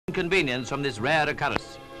inconvenience from this rare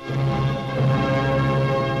occurrence.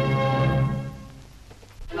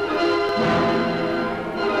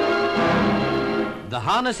 The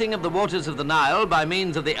harnessing of the waters of the Nile by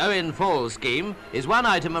means of the Owen Falls Scheme is one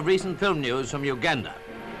item of recent film news from Uganda.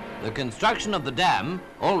 The construction of the dam,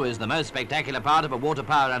 always the most spectacular part of a water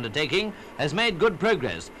power undertaking, has made good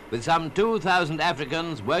progress, with some 2,000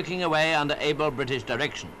 Africans working away under able British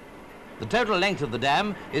direction. The total length of the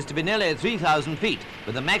dam is to be nearly 3,000 feet,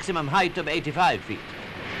 with a maximum height of 85 feet.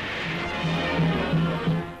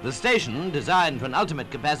 The station, designed for an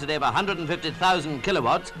ultimate capacity of 150,000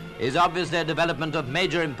 kilowatts, is obviously a development of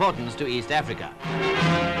major importance to East Africa.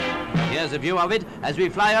 Here's a view of it as we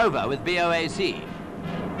fly over with BOAC.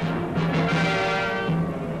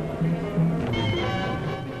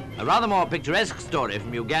 A rather more picturesque story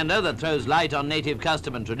from Uganda that throws light on native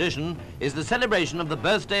custom and tradition is the celebration of the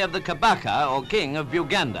birthday of the Kabaka, or King of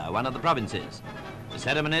Buganda, one of the provinces. The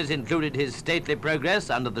ceremonies included his stately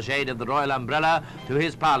progress under the shade of the royal umbrella to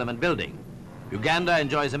his parliament building. Uganda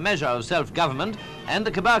enjoys a measure of self-government, and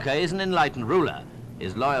the Kabaka is an enlightened ruler.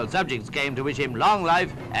 His loyal subjects came to wish him long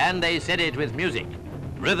life, and they said it with music.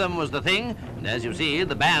 Rhythm was the thing, and as you see,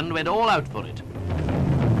 the band went all out for it.